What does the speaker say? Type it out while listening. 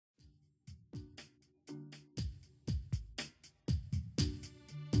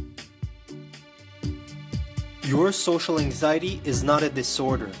Your social anxiety is not a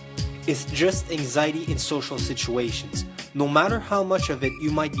disorder. It's just anxiety in social situations. No matter how much of it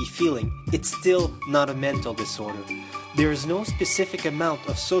you might be feeling, it's still not a mental disorder. There is no specific amount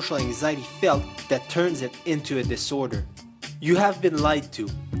of social anxiety felt that turns it into a disorder. You have been lied to.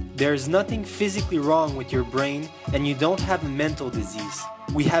 There is nothing physically wrong with your brain, and you don't have a mental disease.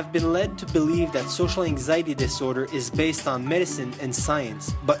 We have been led to believe that social anxiety disorder is based on medicine and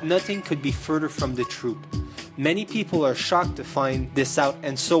science, but nothing could be further from the truth. Many people are shocked to find this out,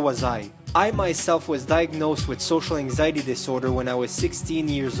 and so was I. I myself was diagnosed with social anxiety disorder when I was 16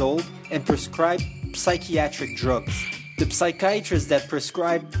 years old and prescribed psychiatric drugs. The psychiatrist that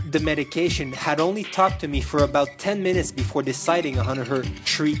prescribed the medication had only talked to me for about 10 minutes before deciding on her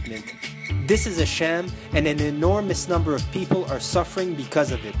treatment. This is a sham, and an enormous number of people are suffering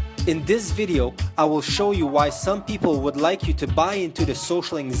because of it. In this video, I will show you why some people would like you to buy into the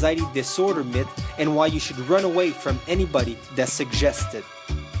social anxiety disorder myth and why you should run away from anybody that suggests it.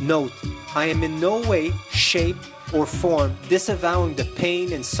 Note, I am in no way, shape, or form disavowing the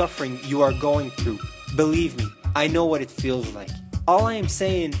pain and suffering you are going through. Believe me, I know what it feels like. All I am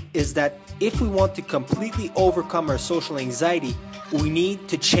saying is that if we want to completely overcome our social anxiety, we need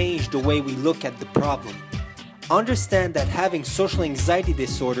to change the way we look at the problem. Understand that having social anxiety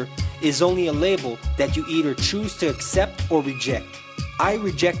disorder is only a label that you either choose to accept or reject. I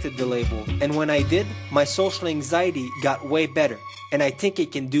rejected the label, and when I did, my social anxiety got way better, and I think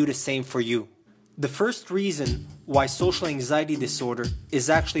it can do the same for you. The first reason why social anxiety disorder is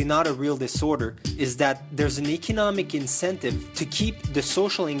actually not a real disorder is that there's an economic incentive to keep the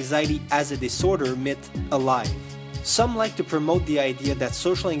social anxiety as a disorder myth alive. Some like to promote the idea that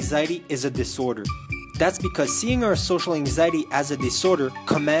social anxiety is a disorder. That's because seeing our social anxiety as a disorder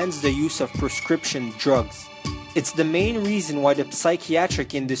commands the use of prescription drugs. It's the main reason why the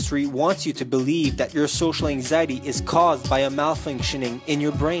psychiatric industry wants you to believe that your social anxiety is caused by a malfunctioning in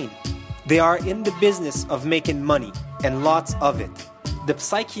your brain. They are in the business of making money, and lots of it. The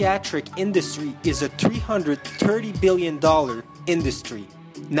psychiatric industry is a $330 billion industry.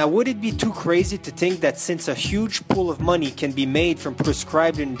 Now, would it be too crazy to think that since a huge pool of money can be made from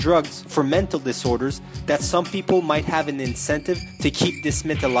prescribing drugs for mental disorders, that some people might have an incentive to keep this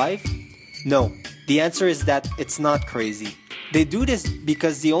myth alive? No, the answer is that it's not crazy. They do this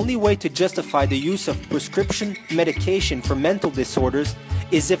because the only way to justify the use of prescription medication for mental disorders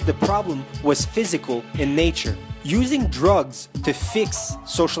is if the problem was physical in nature. Using drugs to fix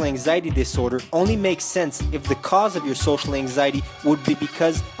social anxiety disorder only makes sense if the cause of your social anxiety would be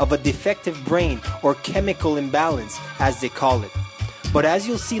because of a defective brain or chemical imbalance, as they call it. But as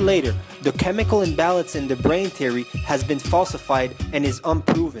you'll see later, the chemical imbalance in the brain theory has been falsified and is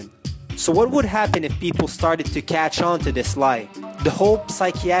unproven. So what would happen if people started to catch on to this lie? The whole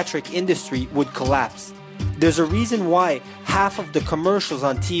psychiatric industry would collapse. There's a reason why half of the commercials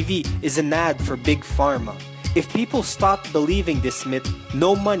on TV is an ad for Big Pharma. If people stopped believing this myth,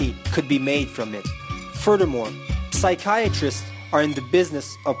 no money could be made from it. Furthermore, psychiatrists are in the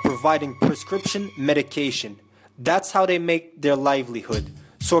business of providing prescription medication. That's how they make their livelihood.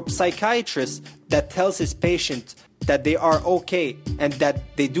 So a psychiatrist that tells his patients that they are okay and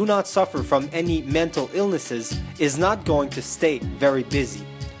that they do not suffer from any mental illnesses is not going to stay very busy.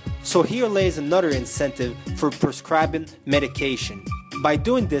 So here lays another incentive for prescribing medication. By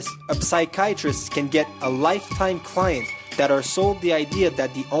doing this, a psychiatrist can get a lifetime client that are sold the idea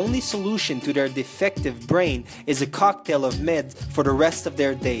that the only solution to their defective brain is a cocktail of meds for the rest of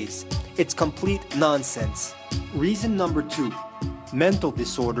their days. It's complete nonsense. Reason number 2. Mental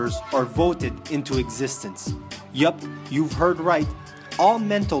disorders are voted into existence. Yup, you've heard right. All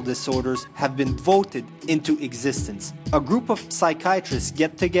mental disorders have been voted into existence. A group of psychiatrists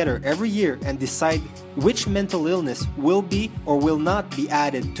get together every year and decide which mental illness will be or will not be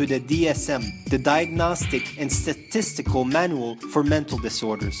added to the DSM, the Diagnostic and Statistical Manual for Mental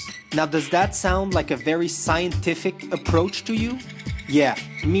Disorders. Now, does that sound like a very scientific approach to you? Yeah,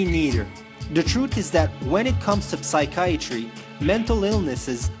 me neither. The truth is that when it comes to psychiatry, mental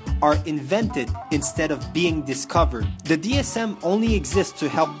illnesses are invented instead of being discovered. The DSM only exists to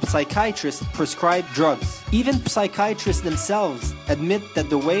help psychiatrists prescribe drugs. Even psychiatrists themselves admit that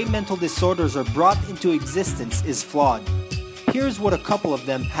the way mental disorders are brought into existence is flawed. Here's what a couple of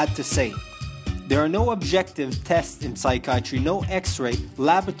them had to say. There are no objective tests in psychiatry, no x-ray,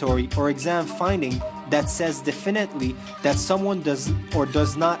 laboratory, or exam finding that says definitely that someone does or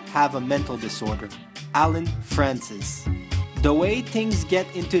does not have a mental disorder. Alan Francis. The way things get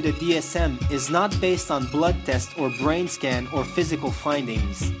into the DSM is not based on blood test or brain scan or physical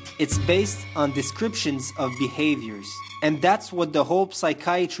findings. It's based on descriptions of behaviors. And that's what the whole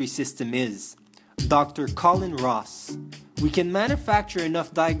psychiatry system is. Dr. Colin Ross. We can manufacture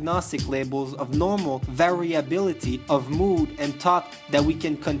enough diagnostic labels of normal variability of mood and thought that we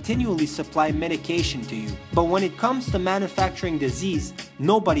can continually supply medication to you. But when it comes to manufacturing disease,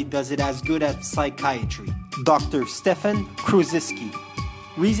 nobody does it as good as psychiatry. Dr. Stefan Kruszewski.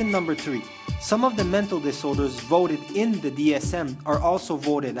 Reason number 3. Some of the mental disorders voted in the DSM are also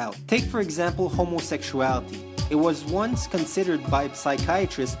voted out. Take for example homosexuality. It was once considered by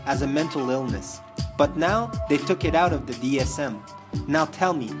psychiatrists as a mental illness, but now they took it out of the DSM. Now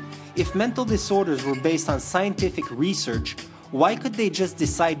tell me, if mental disorders were based on scientific research, why could they just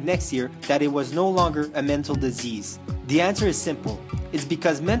decide next year that it was no longer a mental disease? The answer is simple. It's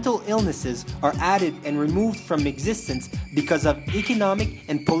because mental illnesses are added and removed from existence because of economic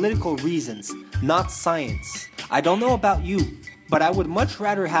and political reasons, not science. I don't know about you, but I would much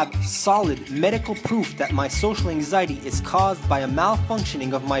rather have solid medical proof that my social anxiety is caused by a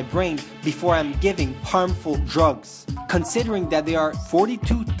malfunctioning of my brain before I'm giving harmful drugs. Considering that there are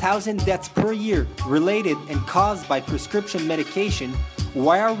 42,000 deaths per year related and caused by prescription medication,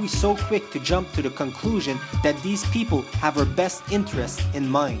 why are we so quick to jump to the conclusion that these people have our best interest in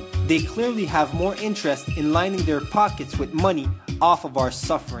mind? They clearly have more interest in lining their pockets with money off of our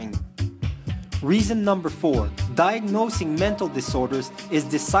suffering. Reason number 4. Diagnosing mental disorders is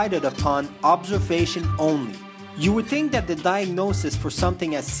decided upon observation only. You would think that the diagnosis for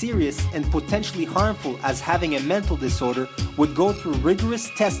something as serious and potentially harmful as having a mental disorder would go through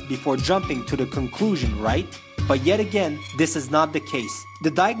rigorous tests before jumping to the conclusion, right? But yet again, this is not the case.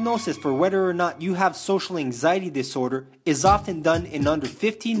 The diagnosis for whether or not you have social anxiety disorder is often done in under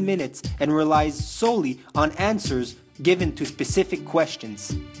 15 minutes and relies solely on answers given to specific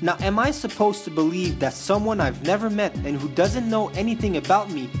questions. Now, am I supposed to believe that someone I've never met and who doesn't know anything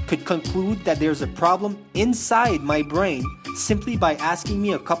about me could conclude that there's a problem inside my brain simply by asking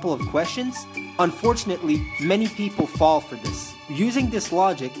me a couple of questions? Unfortunately, many people fall for this. Using this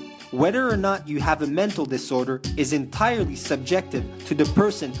logic, whether or not you have a mental disorder is entirely subjective to the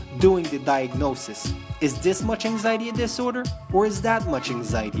person doing the diagnosis. Is this much anxiety a disorder, or is that much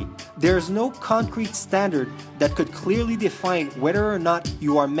anxiety? There is no concrete standard that could clearly define whether or not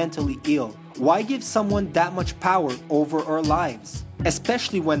you are mentally ill. Why give someone that much power over our lives?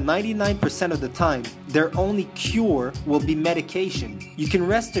 Especially when 99% of the time, their only cure will be medication. You can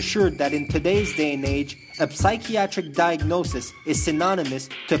rest assured that in today's day and age, a psychiatric diagnosis is synonymous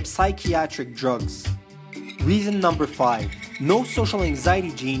to psychiatric drugs. Reason number 5. No social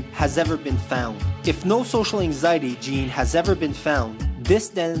anxiety gene has ever been found. If no social anxiety gene has ever been found, this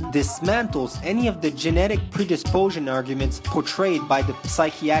then dismantles any of the genetic predisposition arguments portrayed by the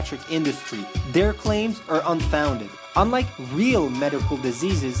psychiatric industry. Their claims are unfounded. Unlike real medical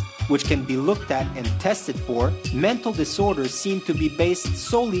diseases, which can be looked at and tested for, mental disorders seem to be based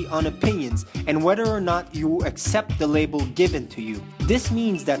solely on opinions and whether or not you accept the label given to you. This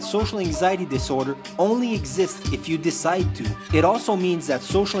means that social anxiety disorder only exists if you decide to. It also means that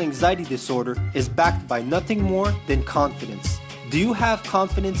social anxiety disorder is backed by nothing more than confidence. Do you have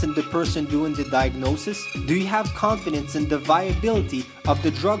confidence in the person doing the diagnosis? Do you have confidence in the viability of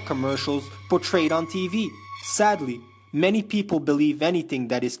the drug commercials portrayed on TV? Sadly, many people believe anything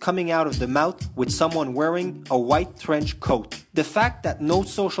that is coming out of the mouth with someone wearing a white trench coat. The fact that no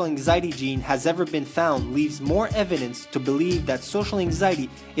social anxiety gene has ever been found leaves more evidence to believe that social anxiety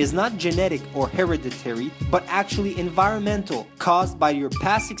is not genetic or hereditary, but actually environmental, caused by your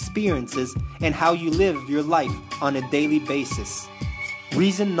past experiences and how you live your life on a daily basis.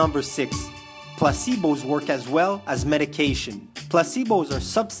 Reason number 6. Placebos work as well as medication. Placebos are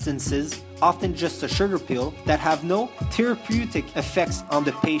substances, often just a sugar pill, that have no therapeutic effects on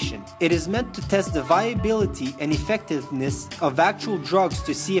the patient. It is meant to test the viability and effectiveness of actual drugs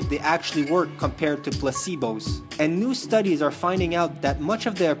to see if they actually work compared to placebos. And new studies are finding out that much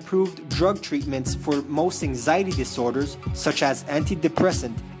of the approved drug treatments for most anxiety disorders, such as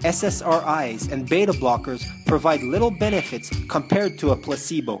antidepressant, SSRIs, and beta blockers, provide little benefits compared to a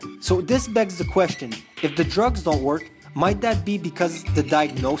placebo. So this begs the question, if the drugs don't work, might that be because the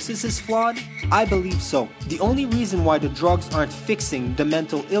diagnosis is flawed? I believe so. The only reason why the drugs aren't fixing the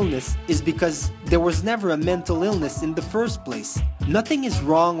mental illness is because there was never a mental illness in the first place. Nothing is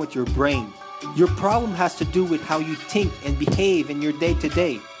wrong with your brain. Your problem has to do with how you think and behave in your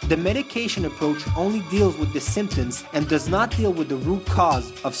day-to-day. The medication approach only deals with the symptoms and does not deal with the root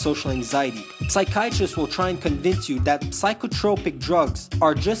cause of social anxiety. Psychiatrists will try and convince you that psychotropic drugs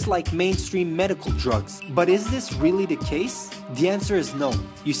are just like mainstream medical drugs. But is this really the case? The answer is no.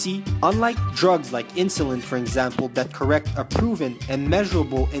 You see, unlike drugs like insulin, for example, that correct a proven and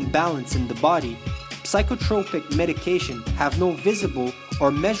measurable imbalance in the body, psychotropic medication have no visible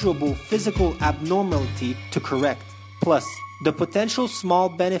or measurable physical abnormality to correct. Plus, the potential small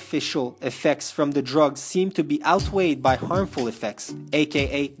beneficial effects from the drugs seem to be outweighed by harmful effects,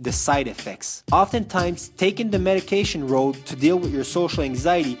 aka the side effects. Oftentimes, taking the medication road to deal with your social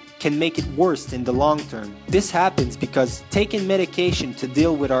anxiety can make it worse in the long term. This happens because taking medication to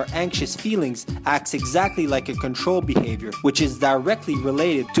deal with our anxious feelings acts exactly like a control behavior, which is directly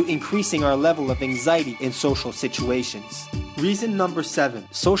related to increasing our level of anxiety in social situations. Reason number 7.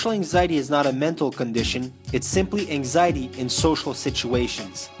 Social anxiety is not a mental condition, it's simply anxiety in social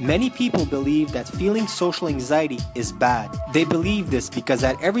situations. Many people believe that feeling social anxiety is bad. They believe this because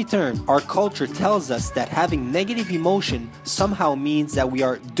at every turn, our culture tells us that having negative emotion somehow means that we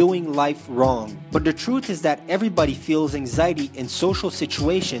are doing life wrong. But the truth is that everybody feels anxiety in social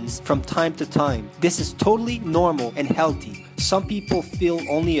situations from time to time. This is totally normal and healthy. Some people feel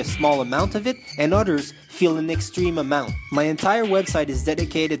only a small amount of it, and others feel an extreme amount. My entire website is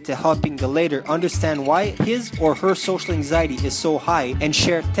dedicated to helping the latter understand why his or her social anxiety is so high and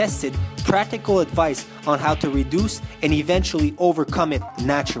share tested, practical advice on how to reduce and eventually overcome it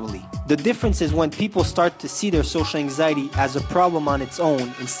naturally. The difference is when people start to see their social anxiety as a problem on its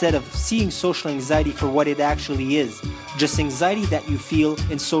own instead of seeing social anxiety for what it actually is, just anxiety that you feel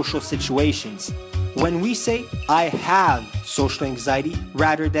in social situations. When we say, I have social anxiety,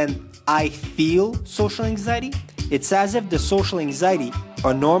 rather than I feel social anxiety, it's as if the social anxiety,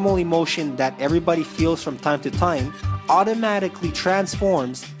 a normal emotion that everybody feels from time to time, automatically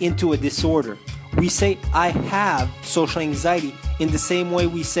transforms into a disorder. We say, I have social anxiety in the same way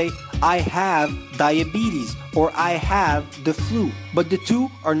we say, I have diabetes or I have the flu. But the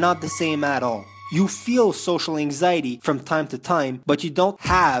two are not the same at all. You feel social anxiety from time to time, but you don't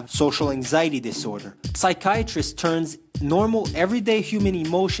have social anxiety disorder. Psychiatrist turns normal everyday human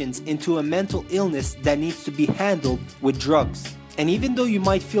emotions into a mental illness that needs to be handled with drugs. And even though you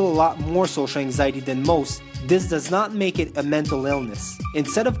might feel a lot more social anxiety than most, this does not make it a mental illness.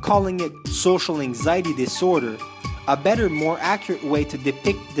 Instead of calling it social anxiety disorder, a better, more accurate way to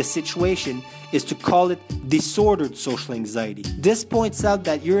depict the situation is to call it disordered social anxiety. This points out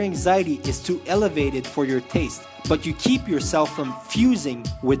that your anxiety is too elevated for your taste, but you keep yourself from fusing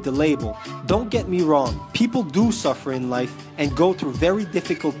with the label. Don't get me wrong, people do suffer in life and go through very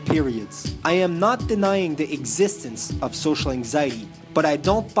difficult periods. I am not denying the existence of social anxiety, but I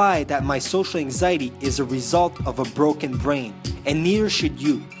don't buy that my social anxiety is a result of a broken brain, and neither should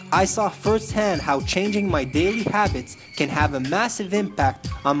you. I saw firsthand how changing my daily habits can have a massive impact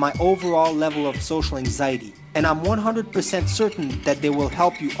on my overall level of social anxiety, and I'm 100% certain that they will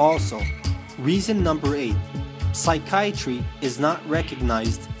help you also. Reason number 8. Psychiatry is not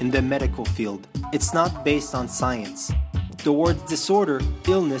recognized in the medical field. It's not based on science. The words disorder,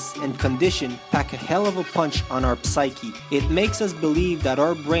 illness, and condition pack a hell of a punch on our psyche. It makes us believe that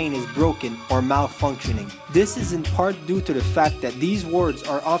our brain is broken or malfunctioning. This is in part due to the fact that these words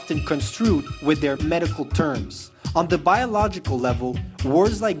are often construed with their medical terms. On the biological level,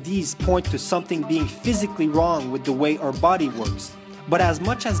 words like these point to something being physically wrong with the way our body works. But as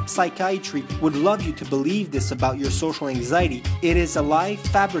much as psychiatry would love you to believe this about your social anxiety, it is a lie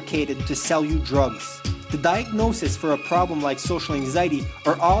fabricated to sell you drugs. The diagnosis for a problem like social anxiety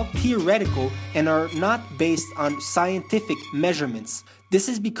are all theoretical and are not based on scientific measurements. This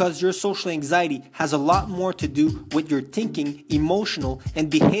is because your social anxiety has a lot more to do with your thinking, emotional,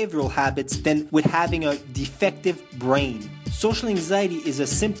 and behavioral habits than with having a defective brain. Social anxiety is a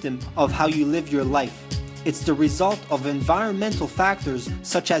symptom of how you live your life. It's the result of environmental factors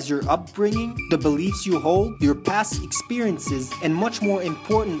such as your upbringing, the beliefs you hold, your past experiences, and much more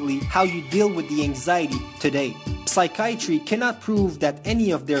importantly, how you deal with the anxiety today. Psychiatry cannot prove that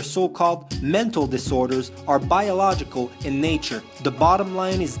any of their so-called mental disorders are biological in nature. The bottom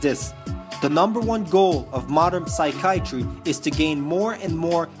line is this. The number one goal of modern psychiatry is to gain more and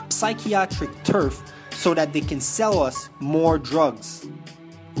more psychiatric turf so that they can sell us more drugs.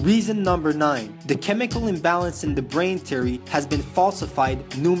 Reason number 9. The chemical imbalance in the brain theory has been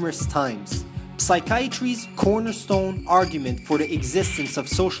falsified numerous times. Psychiatry's cornerstone argument for the existence of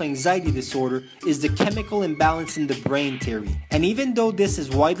social anxiety disorder is the chemical imbalance in the brain theory. And even though this is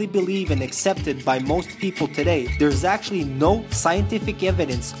widely believed and accepted by most people today, there's actually no scientific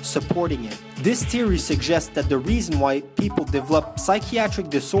evidence supporting it. This theory suggests that the reason why people develop psychiatric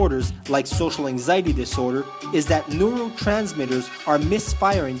disorders like social anxiety disorder is that neurotransmitters are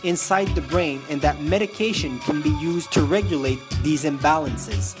misfiring inside the brain and that medication can be used to regulate these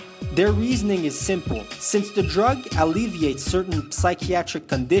imbalances. Their reasoning is simple. Since the drug alleviates certain psychiatric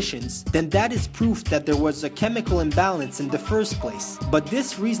conditions, then that is proof that there was a chemical imbalance in the first place. But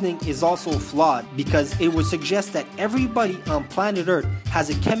this reasoning is also flawed because it would suggest that everybody on planet Earth has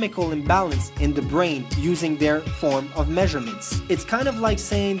a chemical imbalance in the brain using their form of measurements. It's kind of like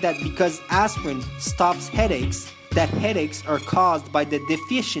saying that because aspirin stops headaches, that headaches are caused by the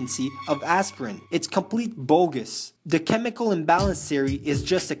deficiency of aspirin. It's complete bogus. The chemical imbalance theory is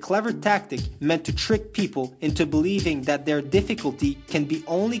just a clever tactic meant to trick people into believing that their difficulty can be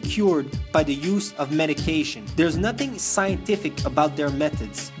only cured by the use of medication. There's nothing scientific about their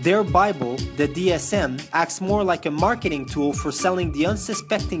methods. Their Bible, the DSM, acts more like a marketing tool for selling the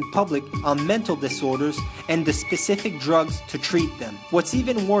unsuspecting public on mental disorders and the specific drugs to treat them. What's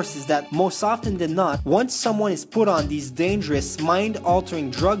even worse is that most often than not, once someone is put on these dangerous, mind-altering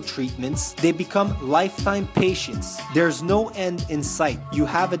drug treatments, they become lifetime patients. There's no end in sight. You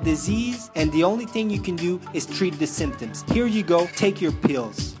have a disease, and the only thing you can do is treat the symptoms. Here you go, take your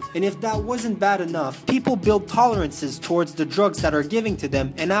pills. And if that wasn't bad enough, people build tolerances towards the drugs that are given to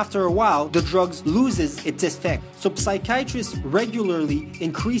them, and after a while, the drugs loses its effect. So psychiatrists regularly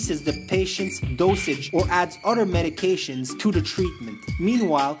increases the patient's dosage or adds other medications to the treatment.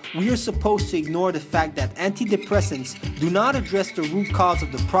 Meanwhile, we are supposed to ignore the fact that antidepressants do not address the root cause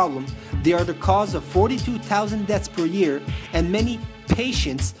of the problem. They are the cause of 42,000 deaths per year, and many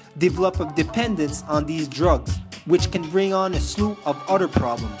patients develop a dependence on these drugs, which can bring on a slew of other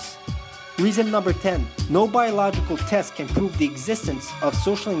problems. Reason number 10. No biological test can prove the existence of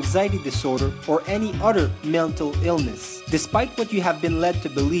social anxiety disorder or any other mental illness. Despite what you have been led to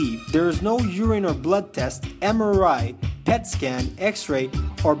believe, there is no urine or blood test, MRI, PET scan, X-ray,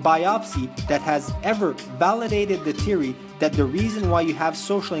 or biopsy that has ever validated the theory that the reason why you have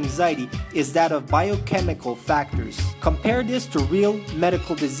social anxiety is that of biochemical factors. Compare this to real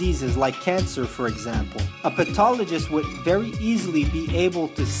medical diseases like cancer, for example. A pathologist would very easily be able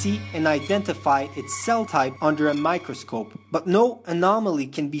to see and identify its cell type under a microscope, but no anomaly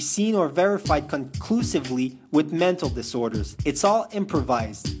can be seen or verified conclusively with mental disorders. It's all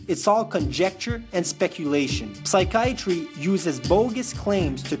improvised. It's all conjecture and speculation. Psychiatry uses bogus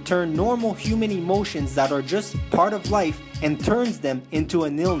claims to turn normal human emotions that are just part of life and turns them into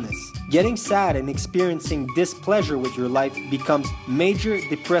an illness. Getting sad and experiencing displeasure with your life becomes major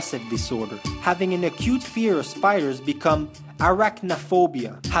depressive disorder. Having an acute fear of spiders becomes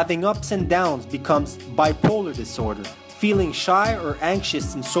arachnophobia. Having ups and downs becomes bipolar disorder. Feeling shy or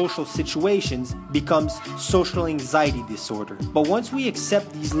anxious in social situations becomes social anxiety disorder. But once we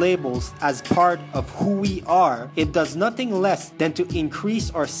accept these labels as part of who we are, it does nothing less than to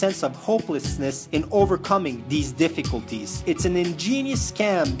increase our sense of hopelessness in overcoming these difficulties. It's an ingenious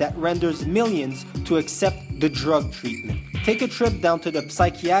scam that renders millions to accept the drug treatment. Take a trip down to the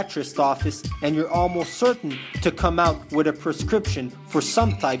psychiatrist's office and you're almost certain to come out with a prescription for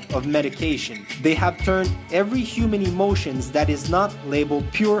some type of medication. They have turned every human emotions that is not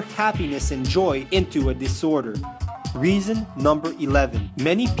labeled pure happiness and joy into a disorder. Reason number 11.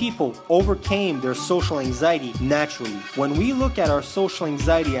 Many people overcame their social anxiety naturally. When we look at our social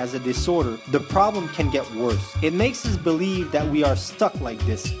anxiety as a disorder, the problem can get worse. It makes us believe that we are stuck like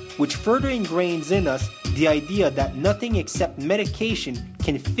this, which further ingrains in us the idea that nothing except medication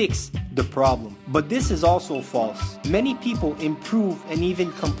can fix the problem. But this is also false. Many people improve and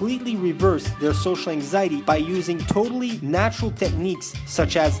even completely reverse their social anxiety by using totally natural techniques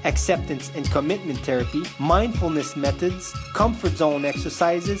such as acceptance and commitment therapy, mindfulness methods, comfort zone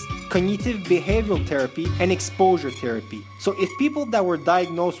exercises, cognitive behavioral therapy, and exposure therapy. So if people that were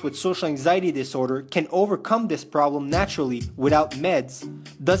diagnosed with social anxiety disorder can overcome this problem naturally without meds,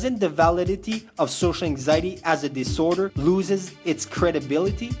 doesn't the validity of social anxiety as a disorder loses its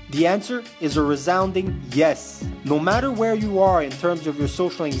credibility? The answer is a resounding yes. No matter where you are in terms of your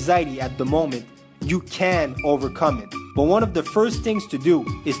social anxiety at the moment, you can overcome it. But one of the first things to do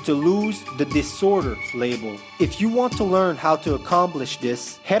is to lose the disorder label. If you want to learn how to accomplish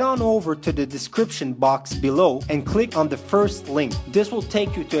this, head on over to the description box below and click on the first link. This will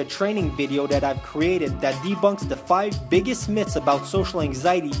take you to a training video that I've created that debunks the 5 biggest myths about social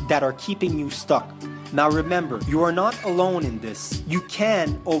anxiety that are keeping you stuck. Now remember, you are not alone in this. You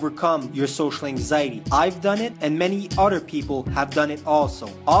can overcome your social anxiety. I've done it and many other people have done it also.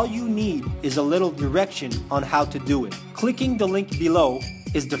 All you need is a little direction on how to do it. Clicking the link below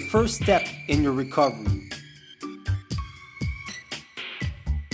is the first step in your recovery.